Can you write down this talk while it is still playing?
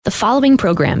The following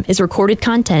program is recorded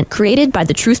content created by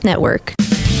the Truth Network.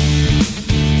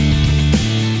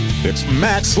 It's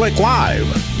Matt Slick Live.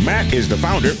 Matt is the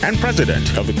founder and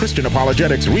president of the Christian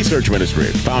Apologetics Research Ministry,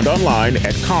 found online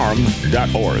at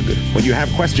carm.org. When you have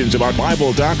questions about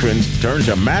Bible doctrines, turn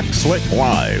to Matt Slick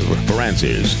Live for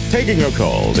answers. Taking your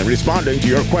calls and responding to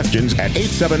your questions at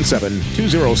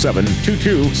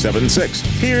 877-207-2276.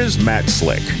 Here's Matt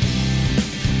Slick.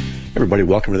 Everybody,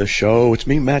 welcome to the show. It's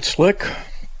me, Matt Slick,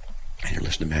 and you're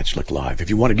listening to Matt Slick Live. If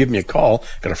you want to give me a call,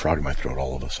 got a frog in my throat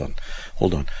all of a sudden.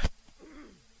 Hold on.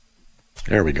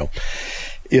 There we go.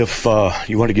 If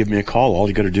you want to give me a call, all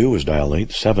you got to do is dial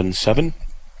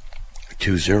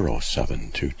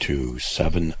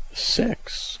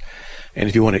 877-207-2276. And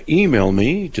if you want to email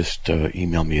me, just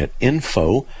email me at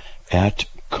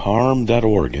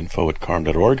info@carm.org,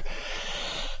 info@carm.org.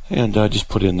 And just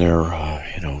put in there,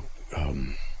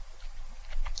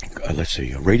 let's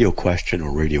see, a radio question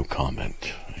or radio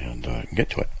comment, and get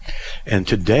to it. And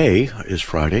today is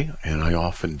Friday, and I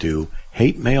often do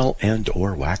hate mail and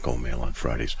or wacko mail on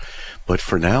Fridays. But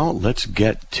for now, let's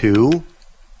get to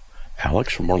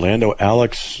Alex from Orlando.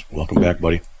 Alex, welcome back,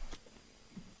 buddy.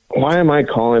 Why am I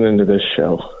calling into this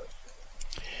show?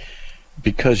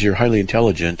 Because you're highly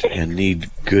intelligent and need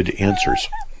good answers.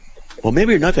 Well,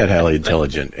 maybe you're not that highly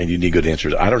intelligent and you need good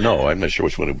answers. I don't know. I'm not sure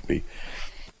which one it would be.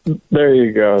 There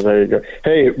you go.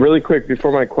 Hey, really quick,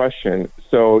 before my question.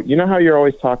 So, you know how you're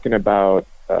always talking about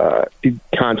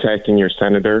contacting your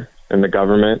senator and the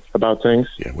government about things?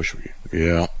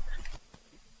 Yeah.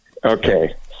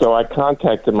 Okay. So I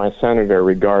contacted my senator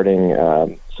regarding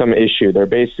some issue.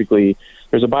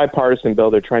 There's a bipartisan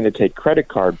bill. They're trying to take credit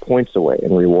card points away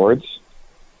and rewards.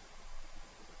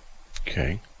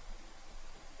 Okay.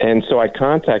 And so I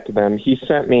contacted them. He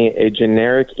sent me a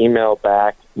generic email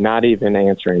back, not even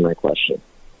answering my question.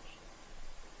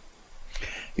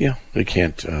 Yeah, they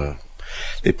can't.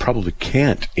 They probably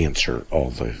can't answer all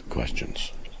the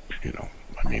questions.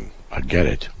 I get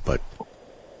it, but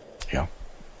yeah.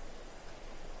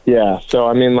 Yeah, so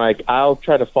I'll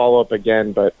try to follow up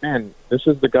again, but man, this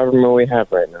is the government we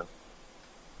have right now.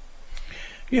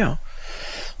 Yeah,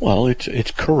 well,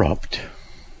 it's corrupt.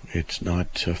 It's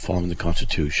not following the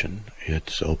Constitution.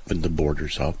 It's opened the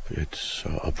borders up. It's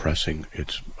oppressing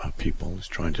its people. It's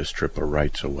trying to strip our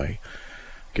rights away,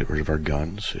 get rid of our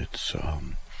guns. It's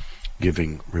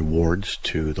giving rewards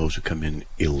to those who come in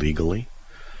illegally.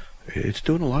 It's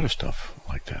doing a lot of stuff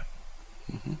like that.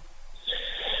 Mm-hmm.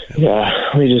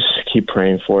 Yeah, we just keep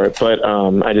praying for it. But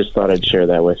I just thought I'd share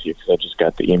that with you because I just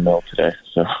got the email today.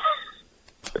 So.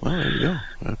 Well, there you go.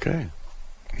 Okay.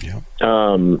 Yeah.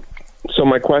 So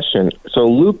my question,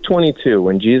 Luke 22,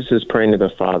 when Jesus is praying to the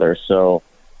Father, so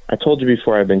I told you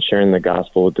before I've been sharing the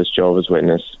gospel with this Jehovah's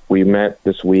Witness. We met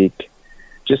this week,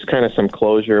 just kind of some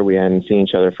closure. We hadn't seen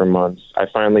each other for months. I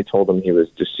finally told him he was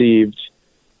deceived.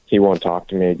 He won't talk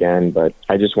to me again, but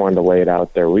I just wanted to lay it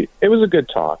out there. It was a good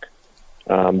talk.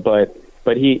 But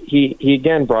he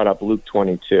again brought up Luke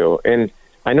 22. And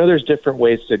I know there's different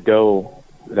ways to go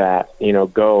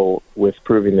with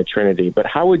proving the Trinity, but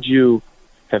how would you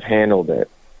have handled it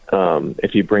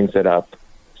if he brings it up,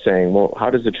 saying, well, how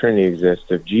does the Trinity exist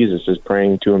if Jesus is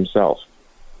praying to himself?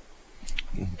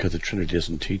 Because the Trinity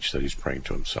doesn't teach that he's praying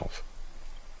to himself.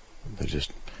 The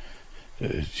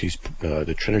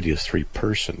Trinity is three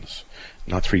persons,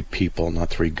 not three people, not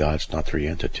three gods, not three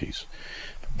entities,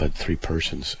 but three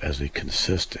persons as they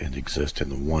consist and exist in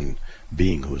the one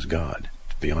being who is God,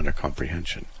 beyond our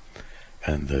comprehension.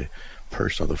 And the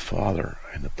person of the Father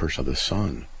and the person of the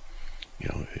Son,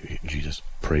 Jesus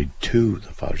prayed to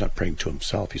the Father. He's not praying to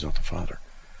himself. He's not the Father.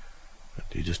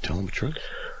 Do you just tell him the truth?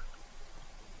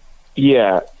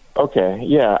 Yeah. Okay.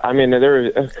 Yeah. There are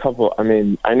a couple.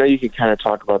 I know you could kind of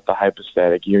talk about the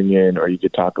hypostatic union, or you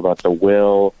could talk about the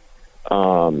will.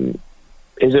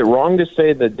 Is it wrong to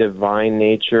say the divine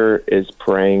nature is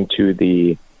praying to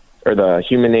the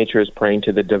human nature is praying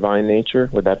to the divine nature?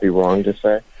 Would that be wrong to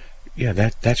say? Yeah,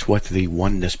 that's what the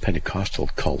Oneness Pentecostal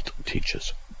cult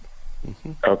teaches.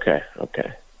 Mm-hmm. Okay.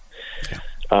 Yeah.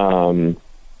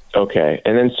 Okay.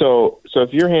 And then so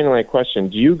if you're handling a question,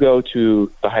 do you go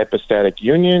to the hypostatic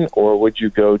union, or would you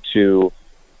go to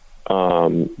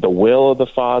the will of the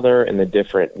Father and the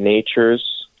different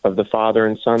natures of the Father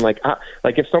and Son? Like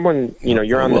if someone,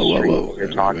 you're on the street,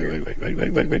 you're talking.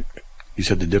 Wait. You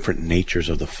said the different natures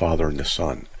of the Father and the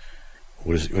Son.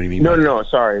 What do you mean? No.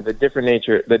 Sorry, the different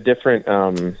nature, the different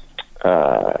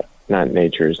not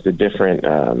natures, the different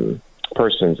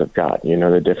persons of God.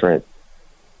 The different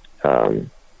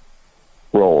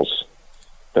roles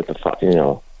that the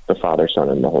Father, Son,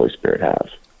 and the Holy Spirit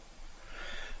have.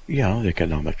 Yeah, the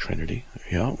economic trinity.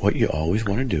 Yeah, what you always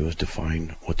want to do is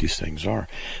define what these things are.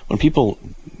 When people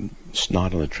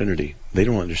snot on the Trinity, they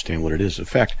don't understand what it is. In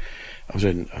fact, I was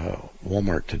in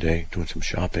Walmart today doing some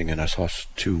shopping, and I saw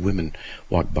two women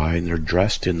walk by, and they're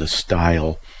dressed in the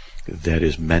style that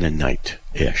is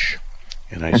Mennonite-ish.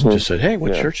 And I just said, hey,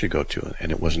 what church you go to?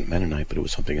 And it wasn't Mennonite, but it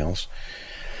was something else.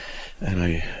 And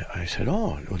I said,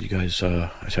 oh, well, you guys,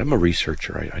 I said, I'm a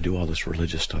researcher. I do all this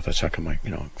religious stuff. That's how come I,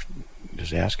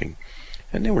 just asking.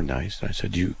 And they were nice. And I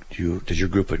said, does your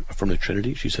group from the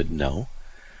Trinity? She said, no.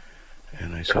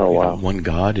 And I said, one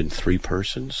God in three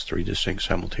persons, three distinct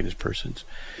simultaneous persons.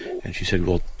 And she said,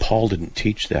 well, Paul didn't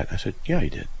teach that. I said, yeah, he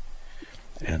did.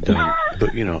 And,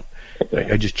 but,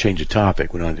 I just changed the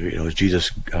topic. Went on, is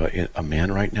Jesus a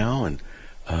man right now? And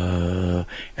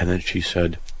then she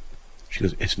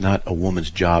goes, it's not a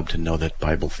woman's job to know that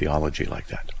Bible theology like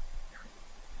that.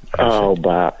 Wow.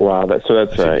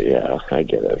 I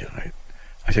get it. Yeah,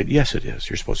 I said, yes, it is.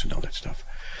 You're supposed to know that stuff.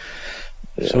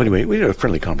 Yeah. So anyway, we had a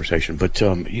friendly conversation, but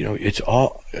it's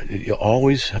you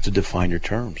always have to define your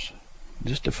terms.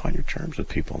 Just define your terms with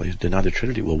people. They deny the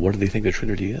Trinity. Well, what do they think the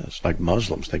Trinity is? Like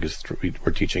Muslims think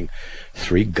we're teaching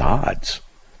three gods.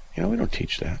 We don't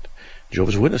teach that.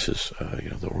 Jehovah's Witnesses,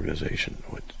 the organization,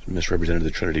 misrepresented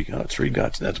the Trinity. It's three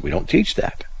gods. We don't teach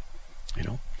that.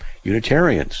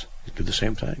 Unitarians do the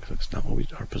same thing. That's not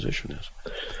what our position is.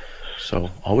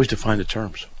 So always define the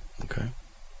terms. Okay.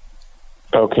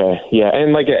 Okay. Yeah,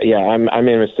 and I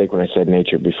made a mistake when I said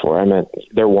nature before. I meant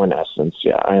they're one essence.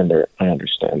 Yeah, I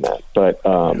understand that. But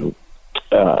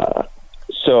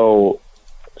so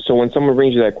when someone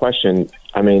brings you that question,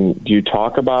 do you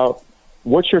talk about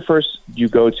what's your first? Do you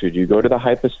go to the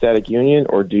hypostatic union,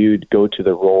 or do you go to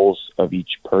the roles of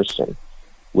each person?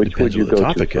 Which would you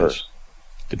go to first?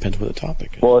 Depends what the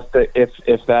topic is. Well,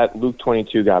 if that Luke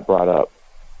 22 got brought up,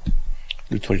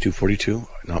 Luke 22:42,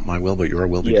 not my will but your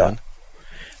will be done.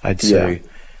 I'd say,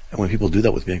 and when people do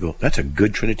that with me, I go, that's a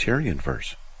good Trinitarian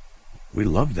verse. We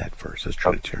love that verse as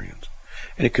Trinitarians.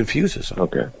 And it confuses them.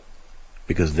 Okay.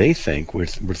 Because they think we're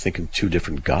thinking two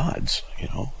different gods,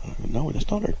 No,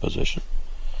 that's not our position.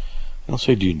 And I'll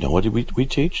say, do you know what we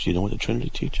teach? Do you know what the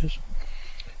Trinity teaches?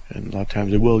 And a lot of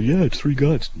times they say, well, yeah, it's three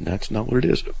gods. And that's not what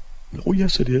it is. Oh,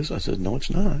 yes, it is. I said, no,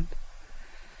 it's not.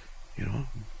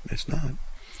 It's not.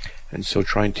 And so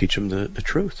try and teach them the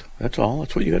truth. That's all.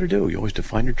 That's what you got to do. You always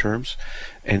define your terms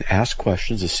and ask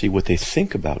questions to see what they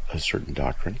think about a certain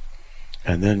doctrine,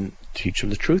 and then teach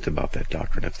them the truth about that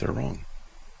doctrine if they're wrong.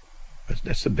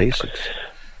 That's the basics.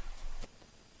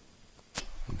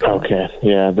 Okay.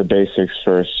 Yeah, the basics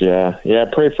first. Yeah.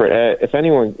 Pray for it. If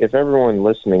everyone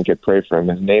listening could pray for him.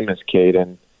 His name is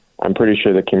Caden. I'm pretty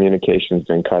sure the communication's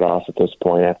been cut off at this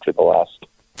point after the last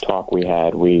talk we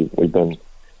had. We've been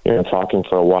talking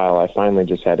for a while. I finally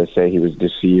just had to say he was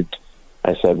deceived.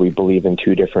 I said we believe in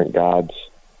two different gods,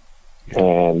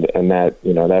 and that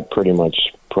that pretty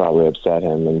much probably upset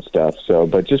him and stuff. So,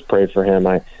 but just pray for him.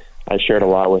 I shared a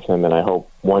lot with him, and I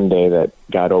hope one day that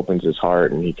God opens his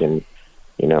heart and he can,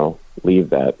 leave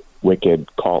that wicked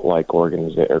cult-like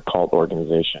cult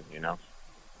organization.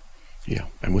 Yeah.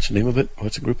 And what's the name of it?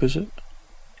 What's the group? Is it?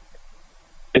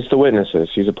 It's the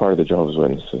Witnesses. He's a part of the Jehovah's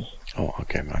Witnesses. Oh,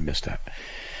 okay. I missed that.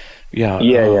 Yeah.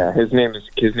 Yeah. His name is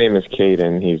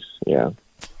Caden. He's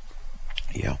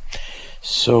Yeah.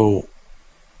 So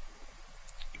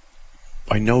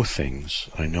I know things.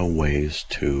 I know ways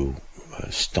to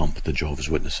stump the Jehovah's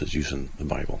Witnesses using the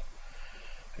Bible,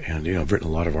 and I've written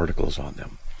a lot of articles on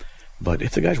them. But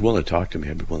if the guy's willing to talk to me,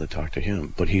 I'd be willing to talk to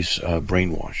him. But he's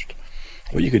brainwashed.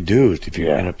 What you could do is, if you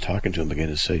end up talking to him again,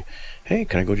 is say, "Hey,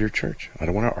 can I go to your church? I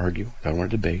don't want to argue. I don't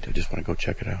want to debate. I just want to go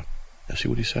check it out and see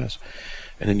what he says."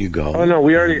 And then you go. Oh no,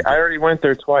 I already went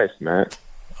there twice, Matt.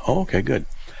 Oh, okay, good.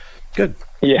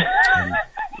 Yeah,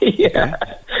 yeah.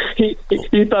 Okay.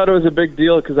 He thought it was a big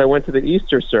deal because I went to the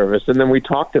Easter service, and then we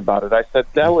talked about it. I said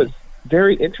that was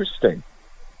very interesting.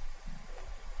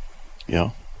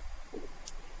 Yeah.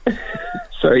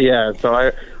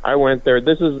 So I went there.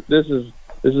 This has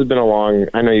been a long.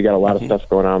 I know you got a lot of stuff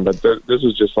going on, but this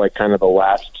was just like kind of the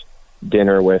last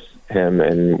dinner with him,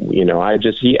 and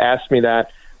he asked me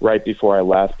that right before I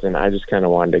left, and I just kind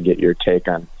of wanted to get your take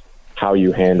on how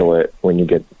you handle it when you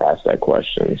get asked that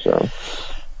question. So.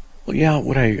 Well, yeah,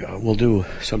 what I will do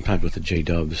sometimes with the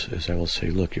J-Dubs is I will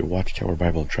say, look, your Watchtower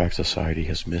Bible and Tract Society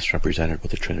has misrepresented what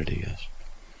the Trinity is.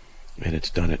 And it's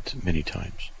done it many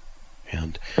times.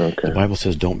 And the Bible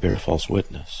says don't bear false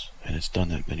witness. And it's done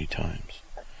that many times.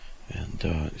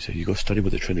 And so you go study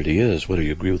what the Trinity is, whether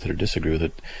you agree with it or disagree with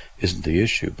it isn't the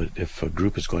issue. But if a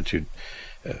group is going to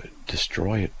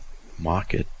destroy it,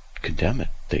 mock it, condemn it.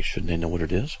 Shouldn't they know what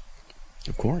it is?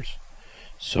 Of course.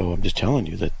 So I'm just telling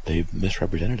you that they've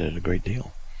misrepresented it a great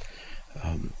deal.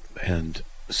 And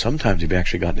sometimes they've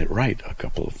actually gotten it right, a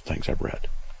couple of things I've read.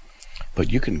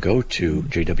 But you can go to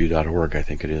jw.org, I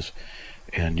think it is,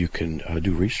 and you can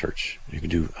do research. You can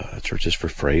do searches for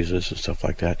phrases and stuff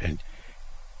like that, and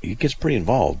it gets pretty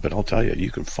involved, but I'll tell you, you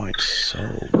can find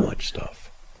so much stuff.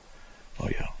 Oh,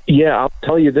 yeah. Yeah, I'll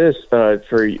tell you this,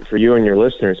 for you and your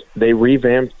listeners, they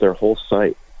revamped their whole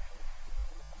site.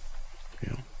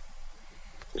 Yeah.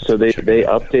 So they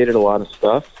updated a lot of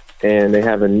stuff, and they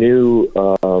have a new,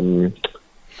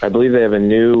 I believe they have a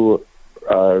new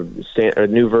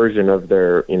version of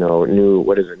their, New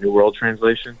World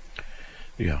Translation?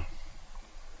 Yeah.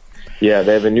 Yeah,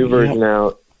 they have a new version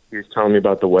out. He was telling me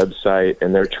about the website,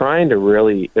 and they're trying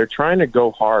to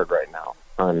go hard right now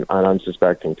on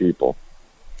unsuspecting people.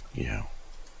 Yeah.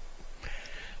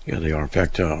 Yeah, they are. In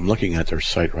fact, I'm looking at their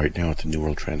site right now at the New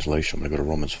World Translation. I'm going to go to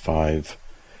Romans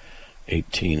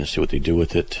 5:18 and see what they do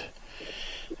with it.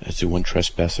 As to one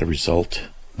trespass, the result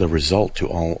to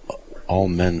all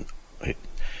men.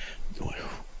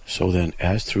 So then,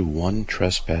 as through one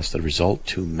trespass, the result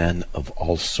to men of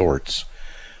all sorts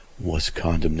was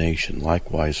condemnation.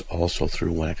 Likewise, also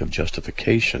through one act of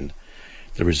justification,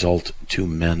 the result to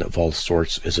men of all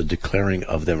sorts is a declaring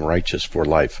of them righteous for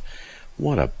life.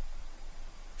 What a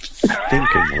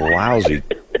stinking lousy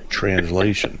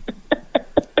translation.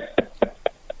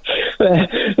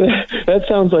 That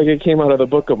sounds like it came out of the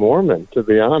Book of Mormon, to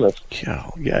be honest. Yeah,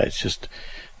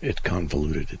 it's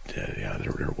convoluted.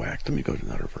 They're whacked. Let me go to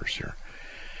another verse here.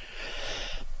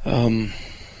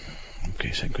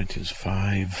 Okay, 2 Corinthians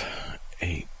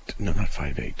 5:8. No, not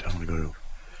 5:8. I want to go to...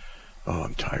 Oh,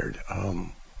 I'm tired.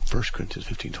 1 Corinthians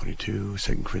 15:22.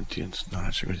 2 Corinthians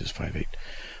 5:8.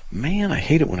 Man, I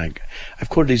hate it when I've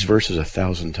quoted these verses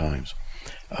 1,000 times.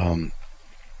 Oh, man,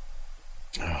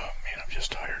 I'm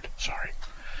just tired. Sorry.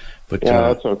 But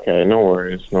yeah, that's okay. No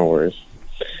worries. Yeah.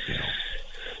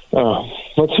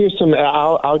 Let's hear some...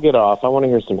 I'll get off. I want to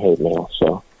hear some hate mail,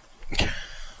 so...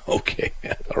 Okay.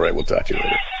 All right, we'll talk to you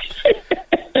later.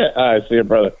 All right, see you,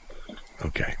 brother.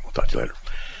 Okay, we'll talk to you later.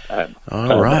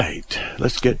 All right.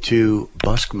 Let's get to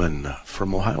Buskman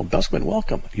from Ohio. Buskman,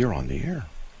 welcome. You're on the air.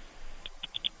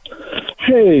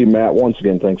 Hey, Matt. Once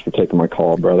again, thanks for taking my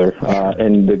call, brother.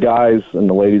 And the guys and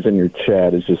the ladies in your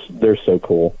chat, they're so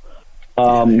cool.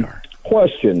 Yeah, they are.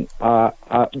 Question.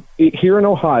 Here in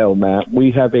Ohio, Matt,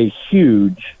 we have a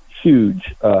huge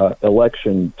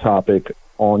election topic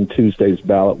on Tuesday's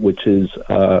ballot, which is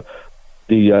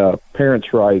the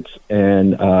parents' rights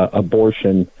and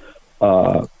abortion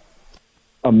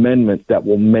amendment that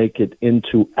will make it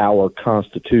into our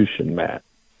Constitution, Matt.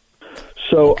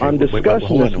 So Okay, I'm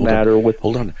discussing this matter with...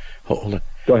 Hold on. Go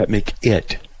ahead. Make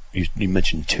it. You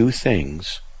mentioned two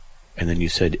things, and then you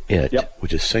said it, Yep.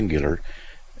 which is singular,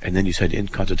 and then you said in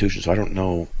Constitution, so I don't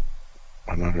know.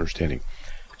 I'm not understanding.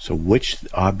 So which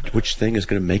thing is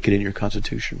going to make it in your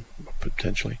Constitution,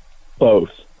 potentially?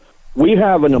 Both. We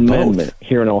have an amendment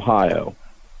here in Ohio.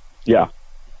 Yeah.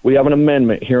 We have an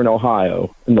amendment here in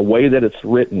Ohio, and the way that it's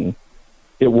written,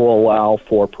 it will allow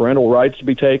for parental rights to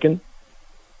be taken,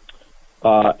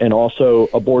 and also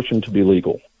abortion to be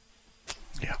legal.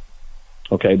 Yeah.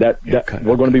 Okay,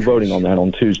 we're going to be voting on that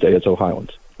on Tuesday as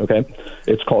Ohioans. Okay?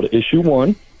 It's called Issue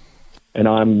 1,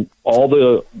 and all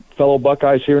the fellow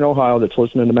Buckeyes here in Ohio that's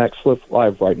listening to Max Slick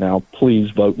Live right now,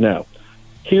 please vote no.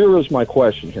 Here is my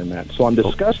question here, Matt. So I'm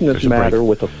discussing this matter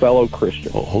with a fellow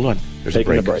Christian. Oh, hold on. There's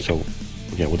Taking a break. So,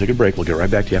 yeah, we'll take a break. We'll get right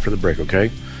back to you after the break,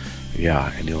 okay?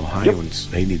 Yeah, and the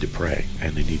Ohioans, They need to pray,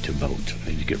 and they need to vote.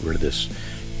 They need to get rid of this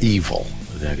evil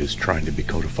that is trying to be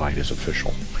codified as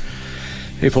official.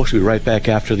 Hey, folks, we'll be right back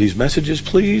after these messages.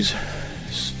 Please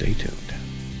stay tuned.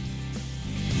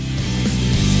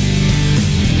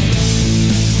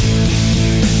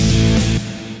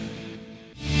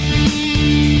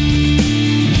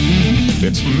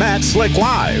 It's Matt Slick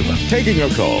Live, taking your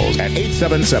calls at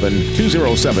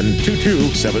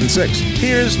 877-207-2276.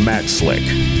 Here's Matt Slick.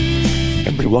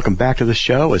 Everybody, welcome back to the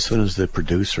show. As soon as the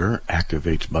producer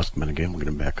activates Buskman again, we'll get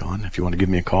him back on. If you want to give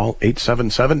me a call,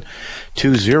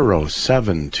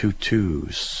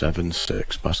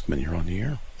 877-207-2276. Buskman, you're on the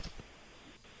air.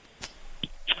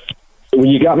 Well,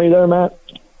 you got me there, Matt?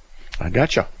 I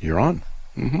got you. You're on.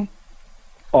 Mm-hmm.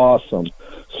 Awesome.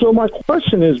 So my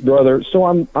question is, brother, so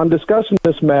I'm discussing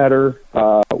this matter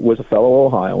with a fellow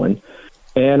Ohioan,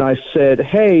 and I said,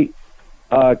 hey,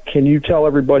 can you tell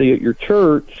everybody at your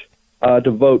church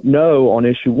to vote no on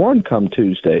Issue 1 come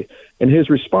Tuesday? And his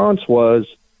response was,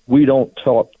 we don't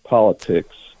talk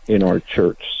politics in our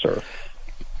church, sir.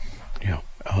 Yeah.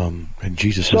 And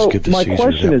Jesus says, give to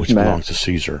Caesar that which belongs to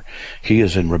Caesar. He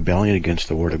is in rebellion against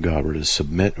the word of God. We're to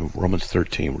submit, Romans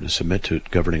 13, we're to submit to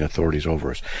governing authorities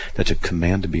over us. That's a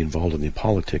command to be involved in the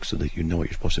politics so that you know what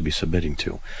you're supposed to be submitting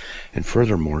to. And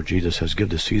furthermore, Jesus says, give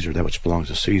to Caesar that which belongs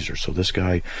to Caesar. So this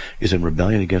guy is in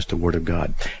rebellion against the word of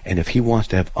God. And if he wants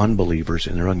to have unbelievers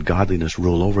and their ungodliness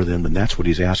rule over them, then that's what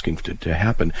he's asking to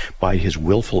happen by his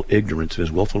willful ignorance and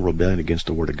his willful rebellion against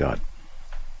the word of God.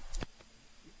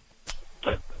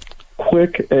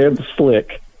 Quick and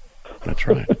slick. That's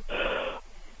right.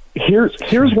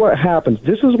 Here's what happens.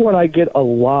 This is what I get a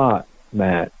lot,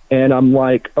 Matt. And I'm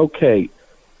like, okay,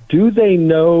 do they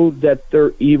know that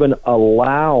they're even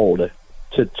allowed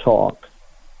to talk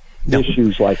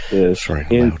issues like this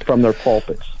from their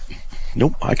pulpits?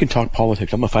 Nope, I can talk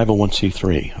politics. I'm a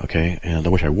 501c3, okay? And I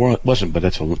wish I wasn't, but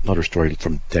that's another story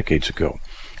from decades ago.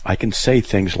 I can say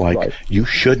things like, you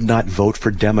should not vote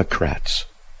for Democrats,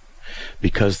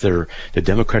 because the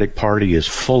Democratic Party is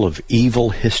full of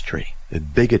evil history,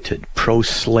 bigoted,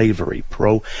 pro-slavery,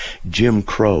 pro-Jim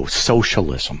Crow,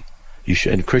 socialism.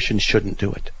 And Christians shouldn't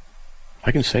do it.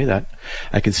 I can say that.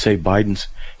 I can say Biden's,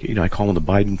 I call them the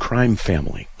Biden crime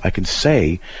family. I can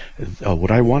say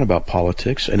what I want about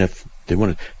politics, and if they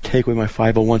want to take away my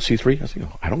 501c3, I say,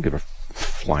 I don't give a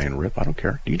flying rip. I don't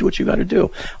care. You do what you got to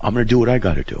do. I'm going to do what I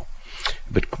got to do.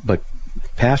 But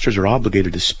pastors are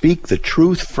obligated to speak the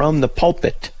truth from the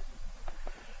pulpit,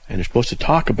 and they're supposed to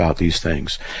talk about these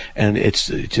things. And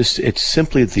it's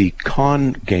simply the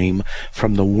con game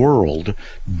from the world.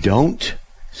 Don't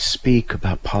speak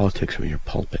about politics from your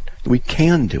pulpit. We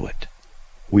can do it.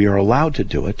 We are allowed to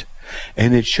do it.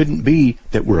 And it shouldn't be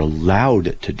that we're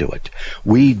allowed to do it.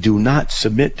 We do not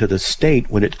submit to the state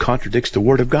when it contradicts the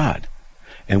Word of God.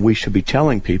 And we should be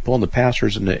telling people, and the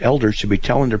pastors and the elders should be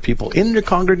telling their people in their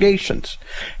congregations,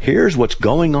 here's what's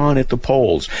going on at the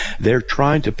polls. They're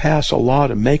trying to pass a law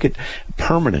to make it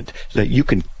permanent so that you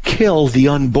can kill the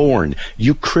unborn.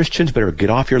 You Christians better get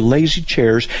off your lazy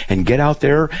chairs and get out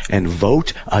there and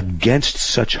vote against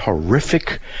such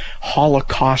horrific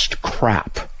Holocaust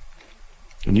crap.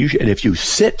 And if you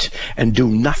sit and do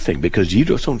nothing because you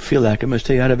just don't feel like I'm going to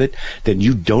stay out of it, then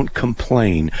you don't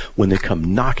complain when they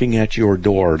come knocking at your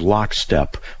door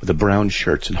lockstep with the brown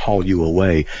shirts and haul you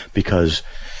away, because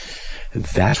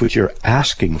that's what you're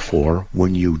asking for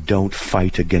when you don't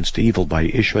fight against evil by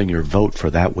issuing your vote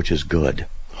for that which is good.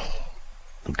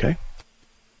 Okay?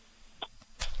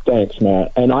 Thanks,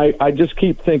 Matt. And I just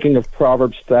keep thinking of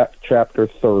Proverbs chapter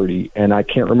 30, and I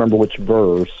can't remember which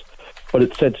verse, but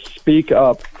it said, speak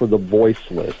up for the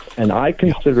voiceless. And I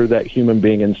consider that human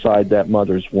being inside that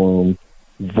mother's womb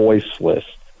voiceless.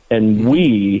 And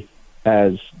we,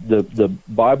 as the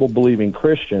Bible-believing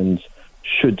Christians,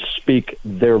 should speak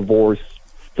their voice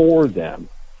for them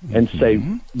and say,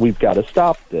 we've got to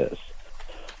stop this.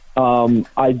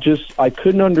 I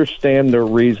couldn't understand their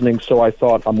reasoning, so I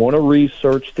thought, I'm going to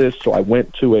research this. So I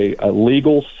went to a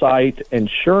legal site, and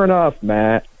sure enough,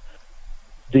 Matt,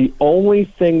 the only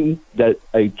thing that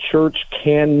a church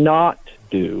cannot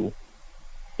do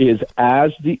is,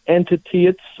 as the entity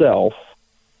itself,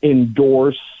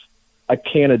 endorse a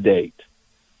candidate.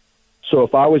 So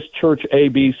if I was Church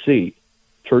ABC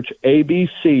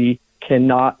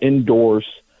cannot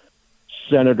endorse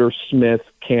Senator Smith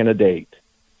candidate.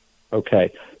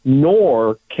 Okay.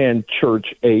 Nor can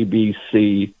Church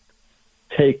ABC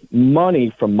take money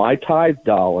from my tithe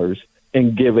dollars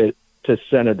and give it to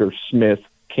Senator Smith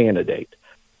candidate.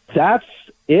 That's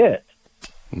it.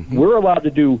 We're allowed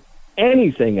to do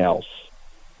anything else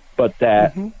but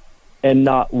that and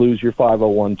not lose your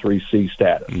 501c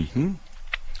status.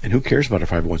 And who cares about a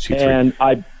 501c3?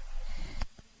 And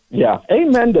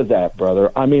amen to that,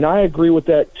 brother. I mean, I agree with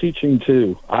that teaching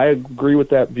too. I agree with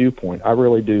that viewpoint. I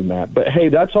really do, Matt. But hey,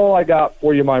 that's all I got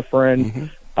for you, my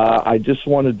friend. I just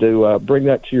wanted to bring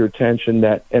that to your attention.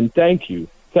 And thank you,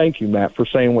 Matt, for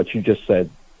saying what you just said,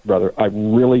 brother. I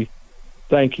really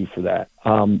thank you for that.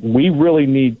 We really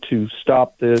need to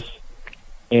stop this,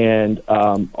 and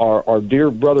our dear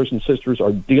brothers and sisters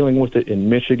are dealing with it in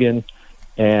Michigan,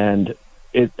 and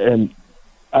as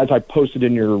I posted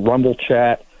in your Rumble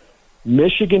chat,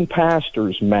 Michigan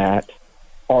pastors, Matt,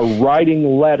 are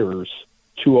writing letters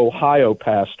to Ohio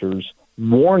pastors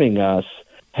warning us,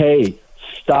 hey,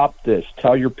 stop this.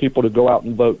 Tell your people to go out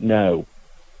and vote no.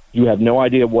 You have no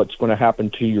idea what's going to happen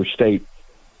to your state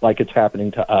like it's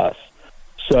happening to us.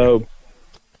 So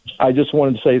I just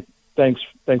wanted to say thanks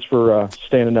for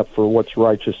standing up for what's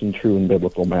righteous and true and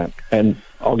biblical, Matt. And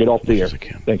I'll get off the air.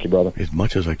 Thank you, brother. As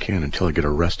much as I can until I get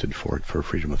arrested for it, for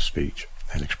freedom of speech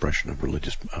and expression of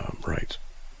religious rights.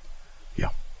 Yeah.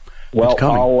 Well,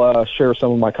 I'll share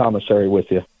some of my commissary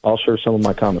with you.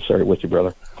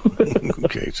 Brother.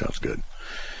 Okay, sounds good.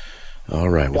 All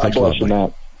right. Well, God thanks a lot, bless you,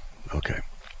 Matt. Okay.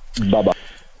 Bye-bye.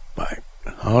 Bye.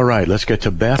 All right, let's get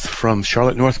to Beth from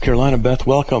Charlotte, North Carolina. Beth,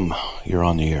 welcome. You're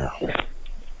on the air.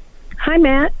 Hi,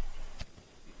 Matt.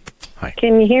 Hi.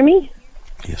 Can you hear me?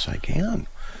 Yes, I can.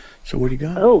 So what do you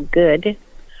got? Oh, good.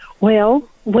 Well,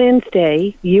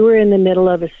 Wednesday, you were in the middle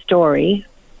of a story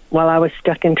while I was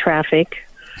stuck in traffic,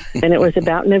 and it was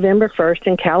about November 1st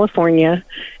in California,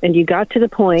 and you got to the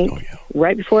point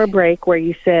right before a break where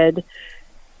you said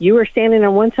you were standing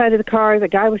on one side of the car, the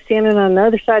guy was standing on the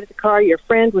other side of the car, your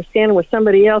friend was standing with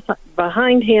somebody else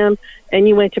behind him, and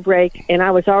you went to break, and I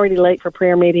was already late for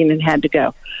prayer meeting and had to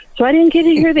go. So I didn't get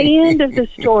to hear the end of the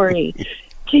story.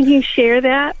 Can you share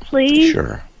that, please?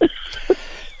 Sure.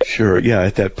 Sure. Yeah,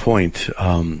 at that point,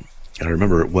 I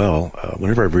remember it well.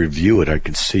 Whenever I review it, I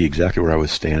could see exactly where I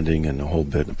was standing and the whole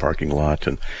bit in the parking lot,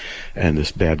 and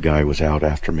this bad guy was out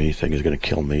after me, thinking he was going to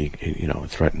kill me,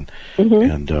 threatened.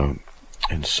 Mm-hmm.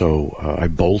 And so I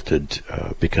bolted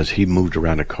because he moved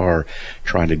around a car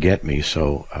trying to get me,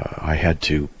 so I had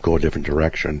to go a different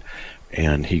direction,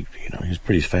 and he was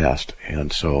pretty fast,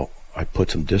 and so I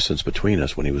put some distance between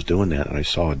us when he was doing that, and I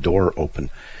saw a door open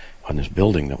on this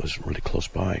building that was really close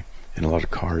by, and a lot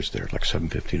of cars there, like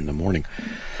 7:15 in the morning.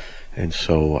 And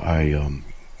so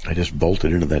I just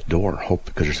bolted into that door,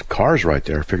 because there's cars right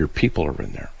there. I figured people are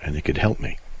in there and they could help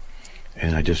me.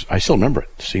 And I still remember it,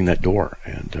 seeing that door,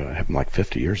 and it happened like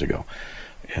 50 years ago.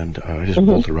 And I just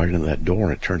bolted right into that door,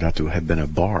 and it turned out to have been a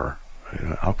bar,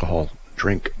 an alcohol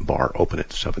drink bar, open at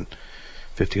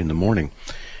 7:50 in the morning.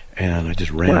 And I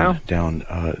just ran down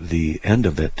the end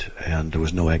of it, and there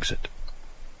was no exit.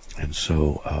 And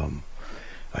so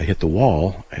I hit the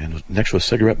wall, and next was a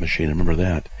cigarette machine. I remember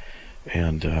that.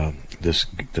 And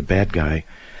the bad guy,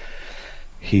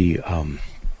 he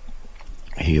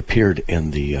appeared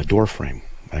in the door frame.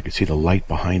 I could see the light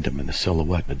behind him in the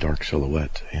silhouette, the dark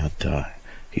silhouette. And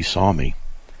he saw me,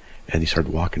 and he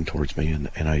started walking towards me.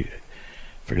 And I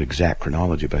forget exact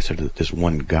chronology, but I said to this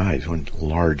one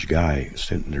large guy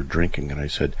sitting there drinking, and I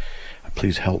said,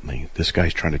 "Please help me. This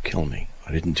guy's trying to kill me.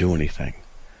 I didn't do anything.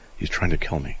 He's trying to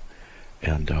kill me."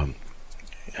 And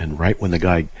right when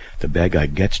the bad guy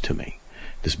gets to me,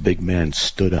 this big man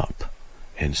stood up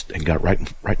and got right in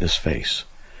his face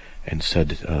and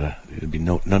said, "There'd be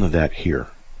none of that here.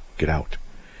 Get out."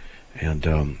 And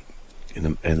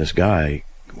this guy,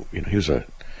 he was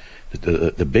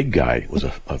the big guy was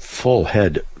a full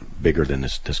head bigger than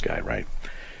this guy, right?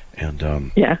 And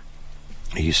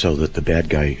so that the bad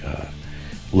guy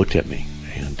looked at me,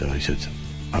 and he said,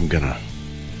 I'm gonna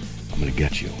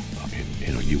get you.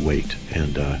 You wait,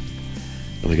 and then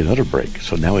we get another break.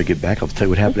 So now we get back. I'll tell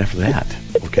you what happened after that.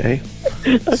 Okay?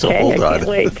 So hold on. I can't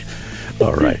wait.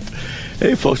 All right.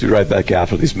 Hey, folks, we'll be right back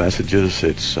after these messages.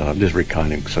 It's I'm just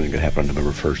recounting something that happened on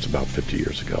November 1st about 50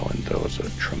 years ago, and it was a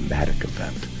traumatic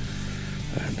event.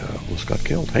 And almost got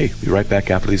killed. Hey, be right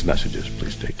back after these messages.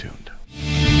 Please stay tuned.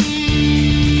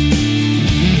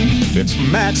 It's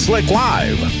Matt Slick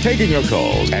Live, taking your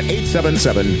calls at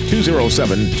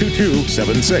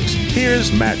 877-207-2276.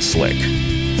 Here's Matt Slick.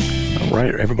 All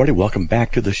right, everybody, welcome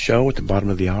back to the show at the bottom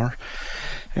of the hour.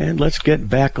 And let's get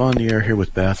back on the air here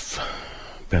with Beth.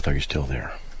 Beth, are you still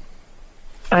there?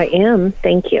 I am.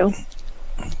 Thank you.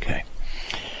 Okay.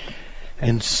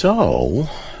 And so,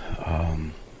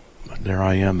 there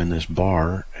I am in this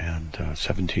bar, and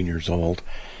 17 years old,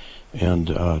 and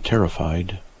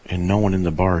terrified. And no one in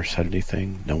the bar said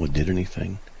anything. No one did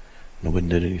anything. No one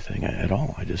did anything at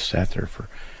all. I just sat there for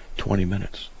 20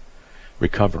 minutes,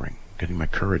 recovering, getting my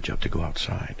courage up to go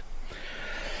outside.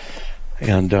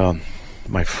 And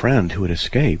my friend who had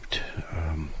escaped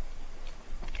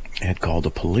had called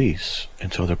the police.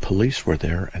 And so the police were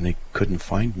there, and they couldn't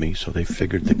find me, so they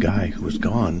figured the guy who was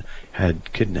gone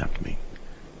had kidnapped me.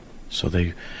 So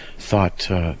they thought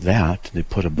that. They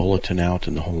put a bulletin out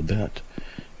and the whole bit.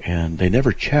 And they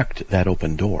never checked that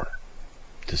open door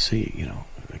to see,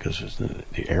 because it's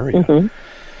the area. Mm-hmm.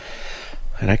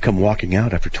 And I come walking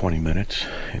out after 20 minutes,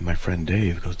 and my friend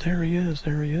Dave goes, there he is.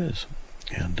 And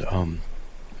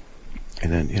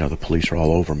then, the police are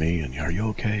all over me, and are you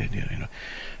okay?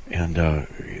 And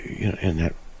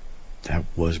that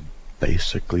was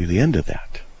basically the end of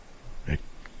that.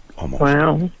 Almost.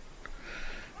 Wow.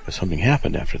 But something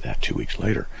happened after that 2 weeks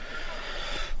later.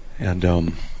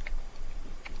 And,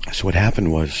 so what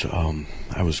happened was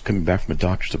I was coming back from a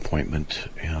doctor's appointment,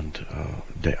 and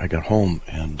I got home,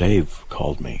 and Dave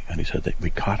called me, and he said that we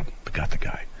caught him. We got the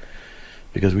guy.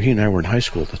 Because he and I were in high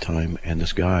school at the time, and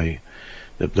this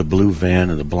the blue van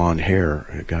and the blonde hair,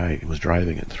 a guy was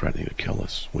driving it, threatening to kill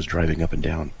us, was driving up and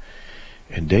down.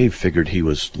 And Dave figured he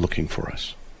was looking for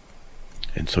us.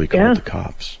 And so he called the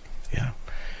cops. Yeah.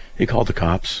 He called the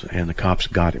cops, and the cops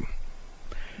got him.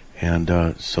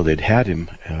 And so they'd had him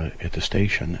at the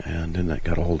station, and then they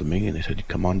got a hold of me, and they said,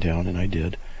 come on down, and I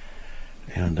did.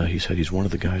 And he said, he's one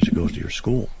of the guys who goes to your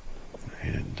school.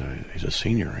 And he's a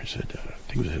senior. I said, I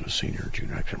think he was a senior or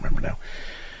junior, I can't remember now.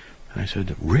 And I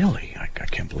said, really? I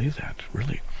can't believe that,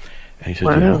 really. And he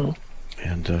said, wow.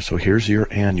 Yeah. And so here's your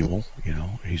annual,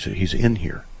 he's in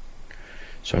here.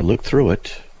 So I looked through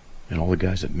it, and all the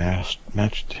guys that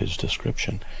matched his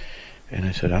description, and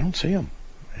I said, I don't see him.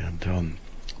 And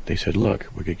they said, look,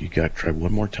 you got to try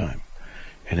one more time.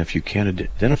 And if you can't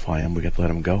identify him, we got to let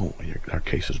him go. Our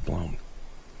case is blown.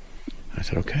 I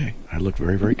said, okay. I looked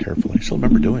very, very carefully. I still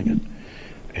remember doing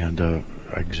it. And I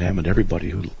examined everybody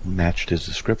who matched his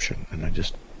description. And I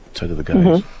just said to the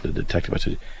guys, the detective, I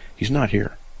said, he's not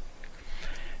here.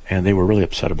 And they were really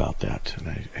upset about that.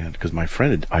 And because my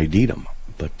friend had ID'd him.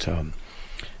 But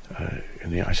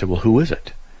and I said, well, who is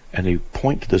it? And they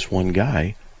point to this one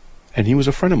guy, and he was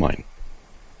a friend of mine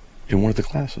in one of the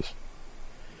classes.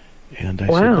 And I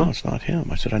said, no, it's not him.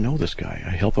 I said, I know this guy.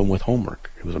 I help him with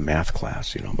homework. It was a math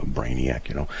class, I'm a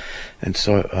brainiac, And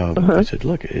so I said,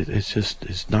 look,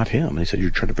 it's not him. And he said, you're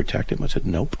trying to protect him? I said,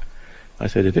 nope. I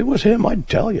said, if it was him, I'd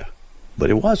tell you. But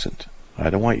it wasn't. I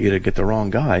don't want you to get the wrong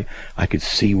guy. I could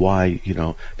see why,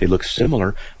 they look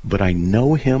similar, but I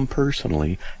know him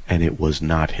personally, and it was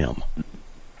not him.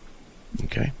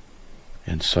 Okay?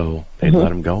 And so they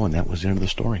let him go, and that was the end of the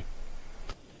story.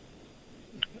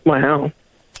 Wow.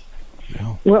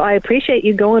 Yeah. Well, I appreciate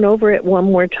you going over it one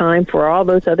more time for all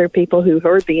those other people who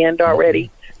heard the end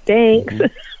already. Thanks.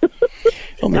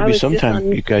 Well, maybe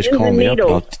sometime you guys call me up.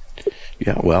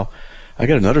 Well, I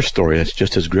got another story that's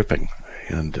just as gripping.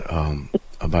 And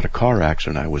about a car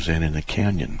accident I was in a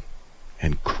canyon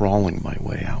and crawling my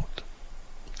way out.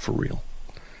 For real.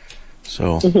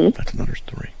 So that's another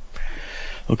story.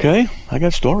 Okay, I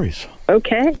got stories.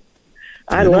 Okay.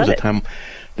 I love it.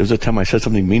 There was a time I said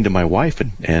something mean to my wife,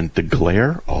 and the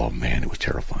glare, oh man, it was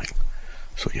terrifying.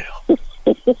 So yeah.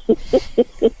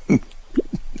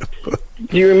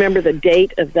 Do you remember the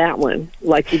date of that one,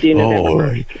 like you do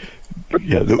November 1st?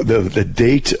 Yeah, the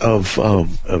date of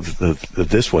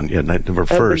this one, November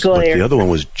 1st, but the other one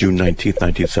was June 19th,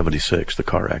 1976, the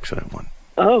car accident one.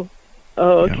 Oh,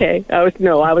 okay. Yeah.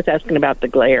 I was asking about the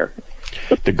glare.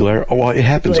 The glare. Oh, well, it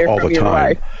happens all the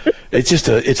time. It's just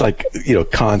it's like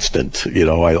constant.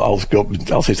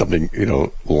 I'll say something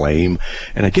lame,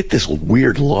 and I get this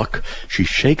weird look. She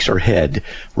shakes her head,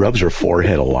 rubs her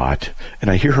forehead a lot,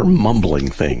 and I hear her mumbling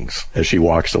things as she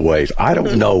walks away. I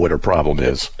don't know what her problem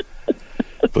is,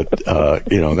 but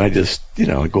and I just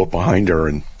I go up behind her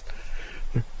and.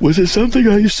 Was it something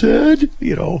I said?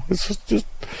 It's just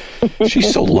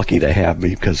she's so lucky to have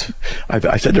me because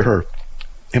I said to her,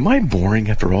 am I boring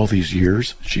after all these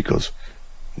years? She goes,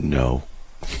 no.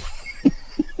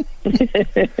 You're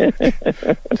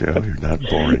not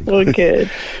boring. Well,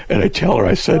 good. And I tell her,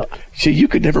 I said, see, you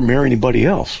could never marry anybody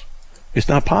else. It's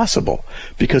not possible.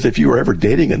 Because if you were ever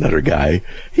dating another guy,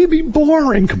 he'd be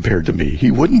boring compared to me.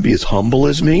 He wouldn't be as humble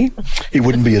as me. He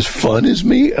wouldn't be as fun as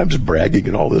me. I'm just bragging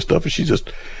and all this stuff. And she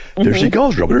just, there she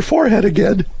goes, rubbing her forehead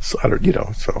again. So I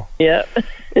don't, so. Yeah.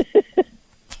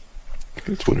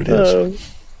 That's what it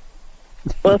is.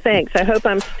 Well, thanks. I hope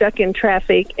I'm stuck in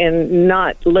traffic and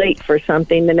not late for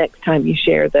something the next time you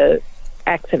share the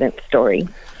accident story.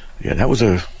 Yeah,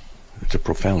 it's a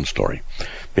profound story.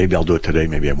 Maybe I'll do it today,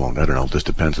 maybe I won't. I don't know. It just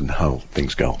depends on how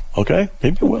things go. Okay?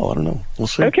 Maybe I will. I don't know. We'll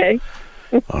see. Okay.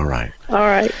 All right. All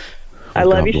right. I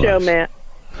love your show, Matt.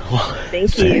 Well,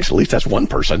 thank you. Thanks. At least that's one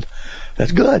person.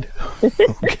 That's good.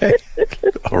 Okay.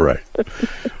 All right.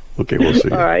 Okay, we'll see.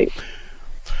 All right.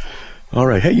 All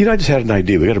right. Hey, I just had an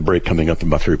idea. We got a break coming up in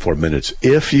about 3 or 4 minutes.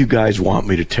 If you guys want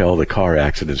me to tell the car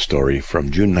accident story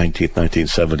from June 19th,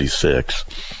 1976,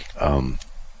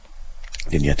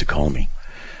 then you have to call me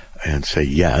and say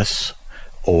yes,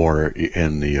 or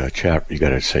in the chat, you got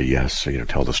to say yes,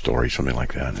 tell the story, something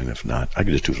like that. And if not, I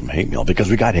can just do some hate mail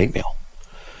because we got hate mail.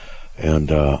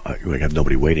 And we have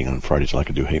nobody waiting on Friday, so I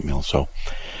can do hate mail. So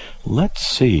let's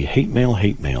see. Hate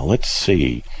mail. Let's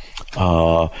see.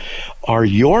 Are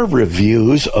your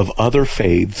reviews of other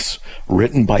faiths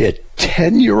written by a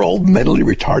 10-year-old mentally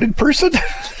retarded person?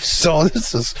 So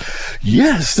this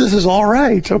is all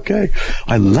right. Okay.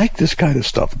 I like this kind of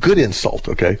stuff. Good insult.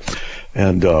 Okay.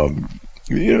 And,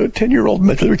 10-year-old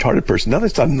mentally retarded person. Now,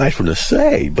 that's not a nice one to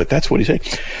say, but that's what he's saying.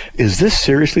 Is this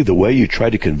seriously the way you try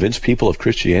to convince people of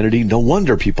Christianity? No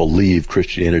wonder people leave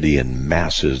Christianity in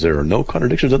masses. There are no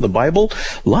contradictions in the Bible.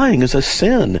 Lying is a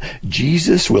sin.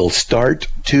 Jesus will start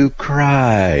to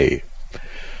cry.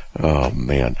 Oh,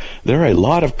 man. There are a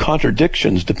lot of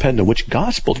contradictions depending on which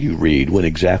gospel you read. When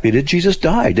exactly did Jesus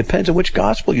die? Depends on which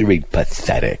gospel you read.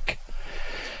 Pathetic.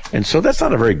 And so that's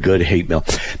not a very good hate mail.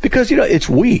 Because, it's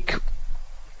weak.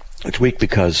 It's weak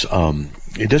because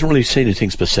it doesn't really say anything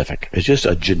specific. It's just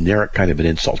a generic kind of an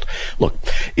insult. Look,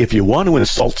 if you want to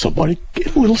insult somebody,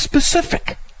 get a little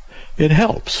specific. It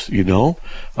helps,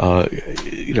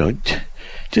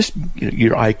 just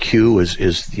your IQ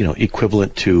is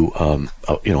equivalent to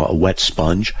a wet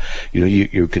sponge.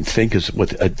 You can think as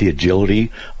with the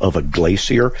agility of a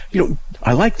glacier.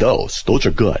 I like those. Those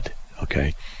are good.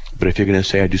 Okay, but if you're going to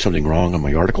say I do something wrong on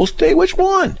my article, say which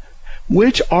one.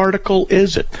 Which article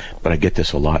is it? But I get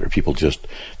this a lot, where people just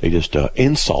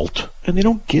insult and they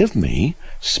don't give me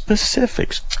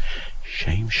specifics.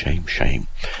 Shame, shame, shame.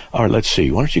 All right, let's see.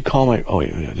 Why don't you call my... Oh,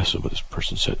 yeah, this is what this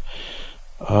person said.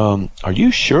 Are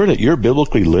you sure that you're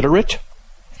biblically literate?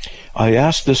 I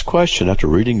asked this question after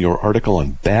reading your article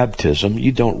on baptism.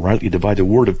 You don't rightly divide the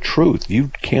word of truth.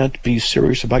 You can't be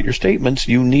serious about your statements.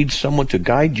 You need someone to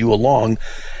guide you along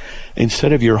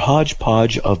instead of your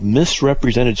hodgepodge of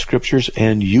misrepresented scriptures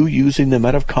and you using them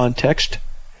out of context.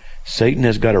 Satan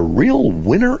has got a real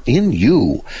winner in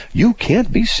you. You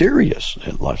can't be serious.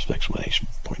 And lots of exclamation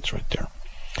points right there.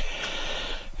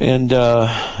 And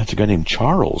that's a guy named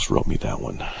Charles wrote me that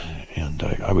one. And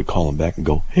I would call him back and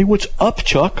go, hey, what's up,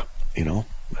 Chuck? And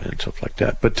stuff like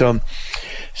that. But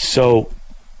so,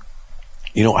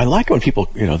 I like when people,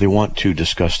 they want to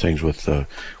discuss things with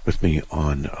me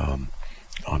on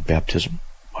baptism.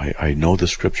 I know the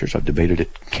scriptures. I've debated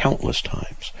it countless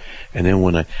times. And then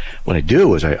what I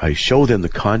do is I show them the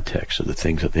context of the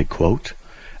things that they quote,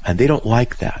 and they don't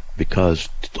like that because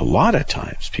a lot of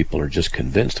times people are just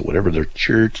convinced that whatever their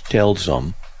church tells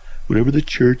them, whatever the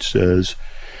church says,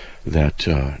 that's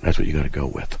what you got to go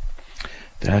with.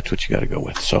 That's what you got to go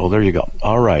with. So there you go.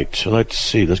 All right. So let's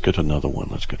see. Let's get to another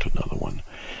one.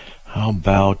 How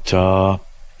about...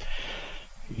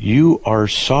 You are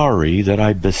sorry that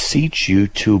I beseech you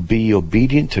to be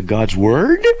obedient to God's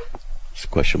word? It's a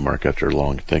question mark after a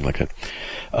long thing like that.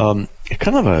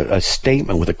 Kind of a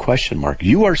statement with a question mark.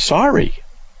 You are sorry.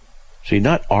 See,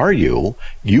 not are you.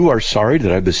 You are sorry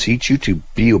that I beseech you to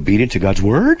be obedient to God's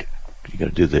word? You got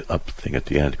to do the up thing at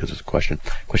the end because it's a question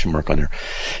mark on there.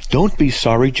 Don't be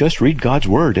sorry. Just read God's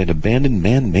word and abandon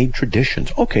man-made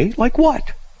traditions. Okay, like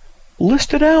what?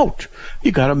 List it out.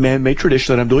 You got a man-made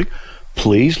tradition that I'm doing.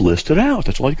 Please list it out.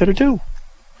 That's all you got to do.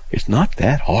 It's not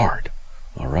that hard.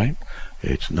 All right?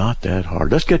 It's not that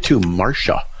hard. Let's get to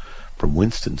Marcia from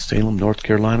Winston-Salem, North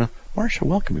Carolina. Marcia,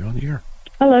 welcome. You're on the air.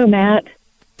 Hello, Matt.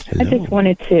 Hello. I just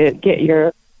wanted to get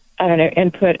your,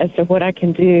 input as to what I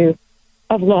can do.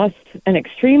 I've lost an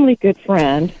extremely good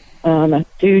friend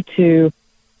due to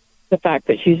the fact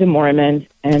that she's a Mormon,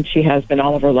 and she has been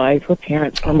all of her life. Her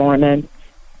parents were Mormon.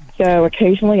 So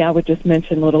occasionally I would just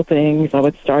mention little things. I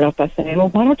would start off by saying, well,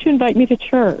 why don't you invite me to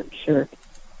church?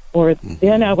 Or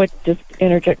then I would just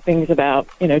interject things about,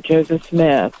 Joseph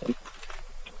Smith. And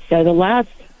so the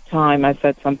last time I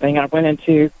said something, I went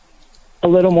into a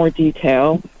little more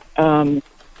detail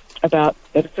about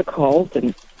that it's a cult,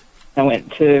 and I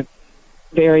went to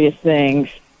various things.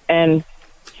 And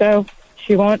so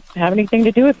she won't have anything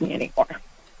to do with me anymore.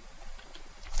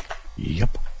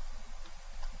 Yep.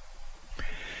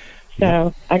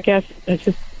 So I guess it's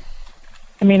just,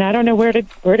 I don't know where to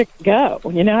go.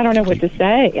 I don't know what to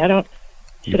say.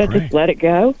 Should I just let it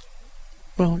go?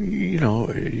 Well,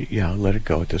 let it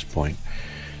go at this point.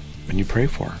 And you pray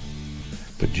for her.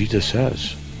 But Jesus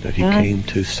says that he came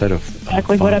to set a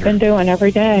exactly what I've been doing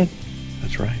every day.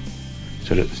 That's right.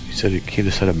 He said he came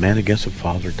to set a man against a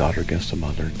father, daughter against a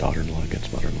mother, daughter-in-law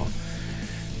against mother-in-law.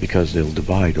 Because they'll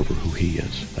divide over who he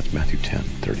is. That's Matthew 10,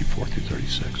 34 through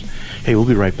 36. Hey, we'll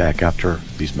be right back after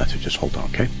these messages. Hold on,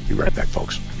 okay? Be right back,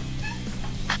 folks.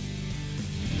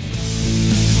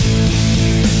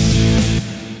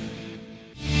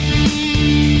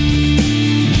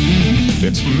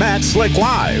 It's Matt Slick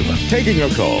Live, taking your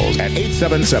calls at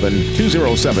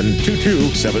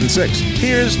 877-207-2276.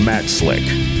 Here's Matt Slick.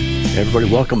 Everybody,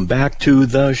 welcome back to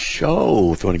the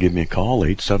show. If you want to give me a call,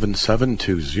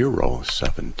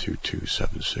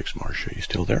 877-207-2276. Marcia, you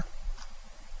still there?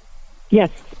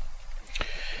 Yes.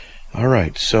 All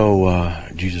right, so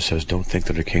Jesus says, don't think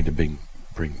that I came to bring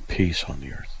peace on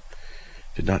the earth.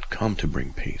 Did not come to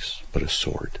bring peace, but a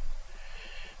sword.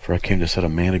 For I came to set a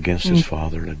man against his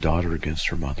father, and a daughter against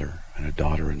her mother, and a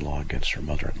daughter-in-law against her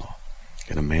mother-in-law.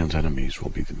 And a man's enemies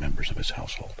will be the members of his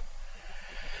household.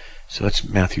 So that's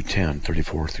Matthew 10,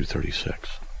 34 through 36.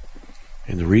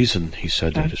 And the reason he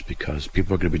said that is because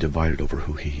people are going to be divided over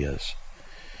who he is.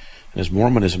 And as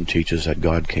Mormonism teaches that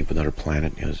God came from another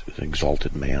planet as an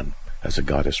exalted man, as a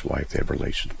goddess wife, they have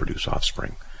relations to produce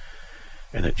offspring,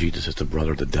 and that Jesus is the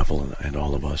brother of the devil and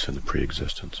all of us in the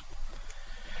pre-existence.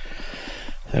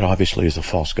 That obviously is a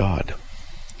false god,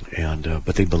 and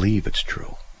but they believe it's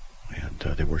true, and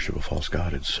they worship a false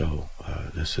god, and so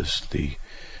this is the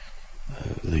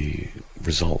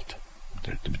result.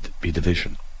 There be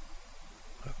division.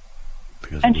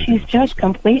 And she's just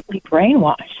completely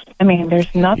brainwashed. I mean,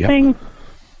 there's nothing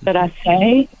that I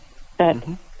say that,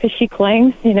 because she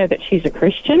claims, that she's a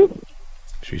Christian.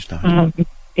 She's not.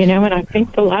 And I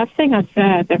think the last thing I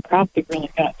said that probably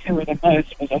really got to her the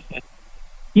most was I said,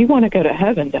 "You want to go to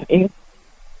heaven, don't you?"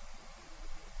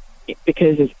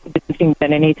 Because it didn't seem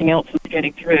that anything else was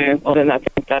getting through. Well, then I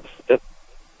think that's the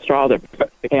straw that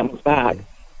broke the camel's back.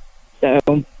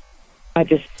 So I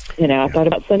just, I thought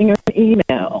about sending her an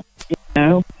email.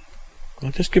 Well,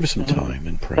 just give us some time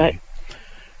and pray.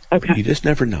 Okay. You just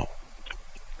never know.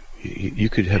 You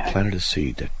could have planted a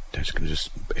seed that's going to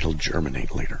it'll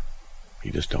germinate later.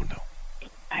 You just don't know.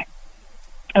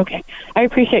 Okay. I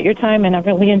appreciate your time, and I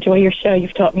really enjoy your show.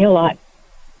 You've taught me a lot.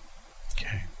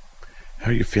 Okay. How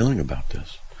are you feeling about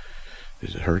this?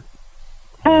 Is it hurt?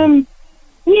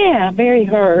 Yeah, very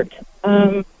hurt.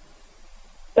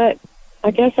 But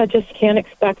I guess I just can't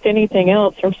expect anything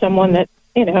else from someone that,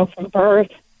 from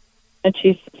birth, and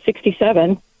she's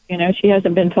 67, she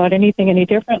hasn't been taught anything any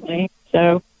differently,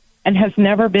 so, and has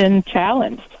never been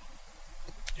challenged.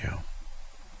 Yeah.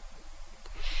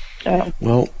 So.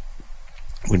 Well,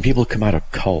 when people come out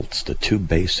of cults, the two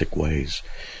basic ways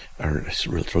it's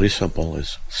really simple,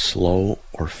 is slow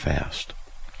or fast.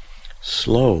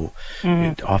 Slow,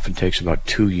 it often takes about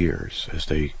 2 years as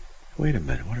they, wait a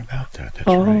minute, what about that? That's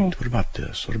right. What about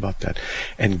this? What about that?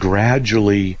 And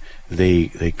gradually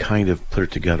they kind of put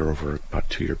it together over about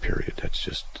a 2-year period. That's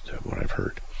just what I've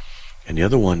heard. And the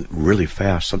other one, really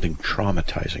fast, something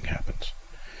traumatizing happens,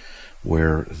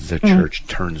 where the church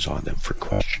turns on them for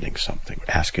questioning something,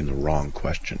 asking the wrong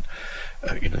question.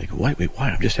 They go, wait,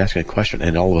 why? I'm just asking a question.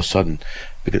 And all of a sudden,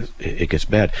 because it gets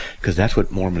bad, because that's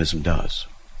what Mormonism does.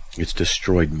 It's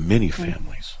destroyed many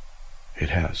families. It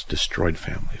has destroyed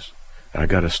families. And I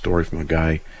got a story from a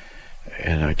guy,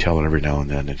 and I tell it every now and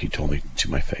then, and he told me to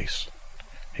my face.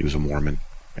 He was a Mormon,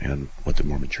 and what the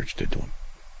Mormon church did to him.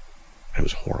 It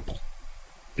was horrible,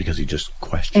 because he just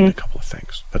questioned a couple of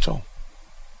things. That's all.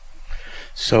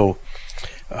 So,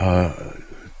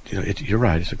 you're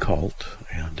right, it's a cult,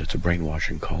 and it's a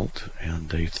brainwashing cult, and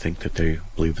they think that they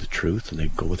believe the truth, and they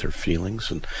go with their feelings.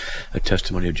 And a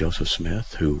testimony of Joseph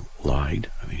Smith, who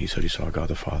lied. I mean, he said he saw God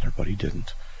the Father, but he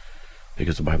didn't,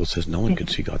 because the Bible says no one could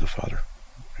see God the Father.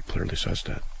 It clearly says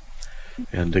that.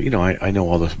 And, I know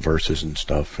all the verses and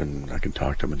stuff, and I can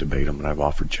talk to them and debate them, and I've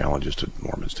offered challenges to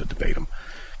Mormons to debate them,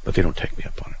 but they don't take me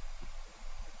up on it.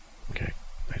 Okay?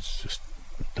 It's just...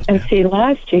 And see,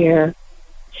 last year,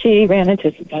 she ran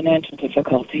into some financial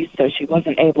difficulties, so she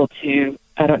wasn't able to,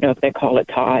 I don't know if they call it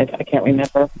tithe, I can't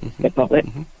remember what they call it.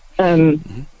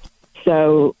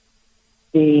 So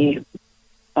the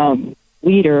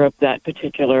leader of that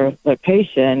particular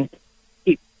location,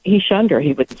 he shunned her.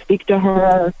 He wouldn't speak to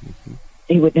her.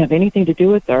 He wouldn't have anything to do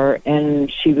with her,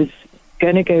 and she was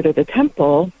going to go to the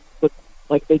temple,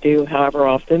 like they do however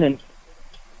often, and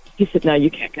he said, no,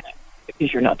 you can't go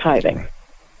because you're not tithing.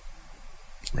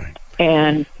 Right.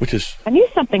 And I knew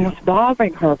something was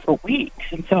bothering her for weeks.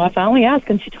 And so I finally asked,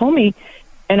 and she told me,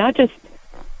 and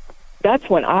that's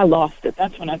when I lost it.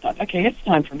 That's when I thought, okay, it's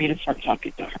time for me to start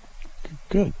talking to her.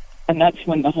 Good. And that's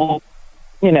when the whole,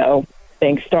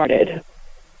 thing started.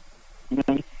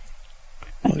 Well,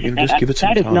 just give it some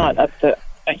time. That is not up to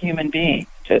a human being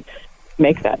to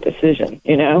make that decision,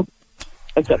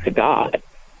 It's up to God.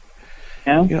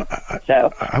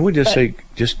 I would just say,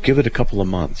 just give it a couple of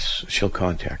months. She'll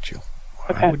contact you.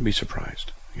 Okay. I wouldn't be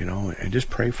surprised, and just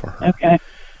pray for her. Okay.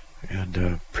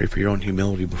 And pray for your own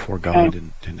humility before God,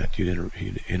 and that you'd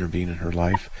intervene in her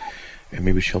life, and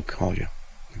maybe she'll call you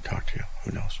and talk to you.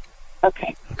 Who knows?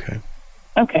 Okay. Okay.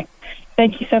 Okay.